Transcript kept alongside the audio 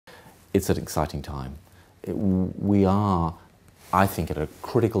It's an exciting time. We are, I think, at a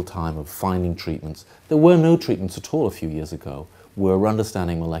critical time of finding treatments. There were no treatments at all a few years ago. We're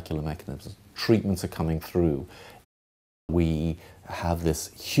understanding molecular mechanisms. Treatments are coming through. We have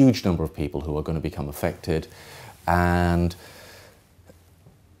this huge number of people who are going to become affected, and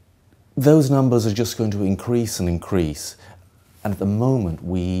those numbers are just going to increase and increase. And at the moment,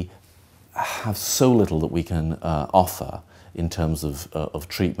 we have so little that we can offer in terms of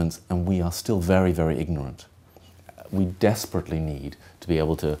treatments, and we are still very, very ignorant. We desperately need to be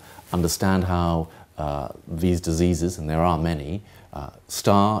able to understand how these diseases, and there are many,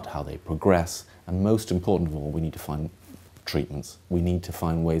 start, how they progress, and most important of all, we need to find treatments. We need to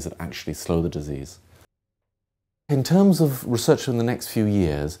find ways that actually slow the disease. In terms of research in the next few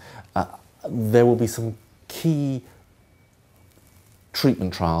years, there will be some key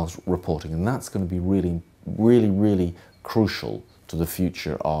treatment trials reporting, and that's going to be really, really, really crucial to the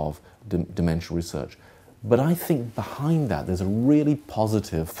future of dementia research. But I think behind that there's a really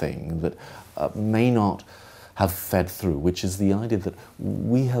positive thing that may not have fed through, which is the idea that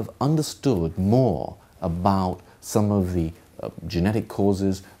we have understood more about some of the genetic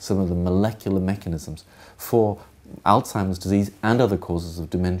causes, some of the molecular mechanisms for Alzheimer's disease and other causes of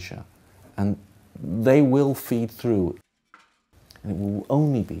dementia. And they will feed through. And it will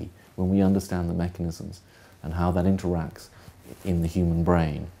only be when we understand the mechanisms and how that interacts in the human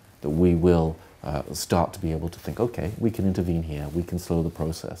brain that we will start to be able to think, okay, we can intervene here, we can slow the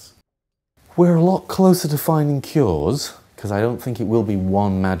process. We're a lot closer to finding cures, because I don't think it will be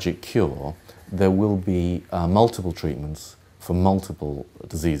one magic cure. There will be multiple treatments for multiple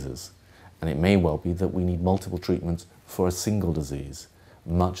diseases. And it may well be that we need multiple treatments for a single disease,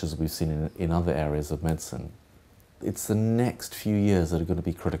 much as we've seen in other areas of medicine. It's the next few years that are going to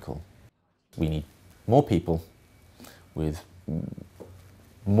be critical. We need more people with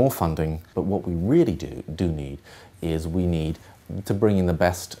more funding, but what we really do need is we need to bring in the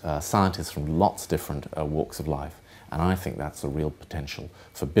best scientists from lots of different walks of life. And I think that's a real potential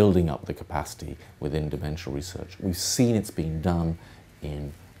for building up the capacity within dementia research. We've seen it's been done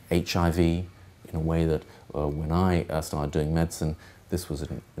in HIV in a way that when I started doing medicine, this was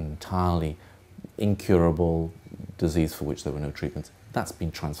an entirely incurable disease for which there were no treatments. That's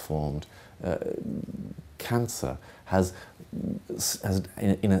been transformed. Cancer has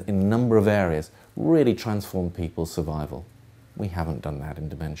in a number of areas really transformed people's survival. We haven't done that in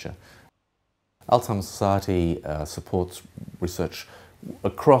dementia. Alzheimer's Society supports research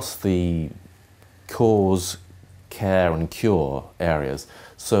across the cause, care and cure areas.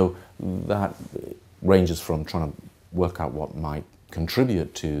 So that ranges from trying to work out what might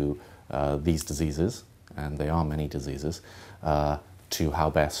contribute to these diseases, and they are many diseases, to how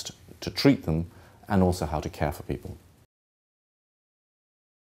best to treat them and also how to care for people.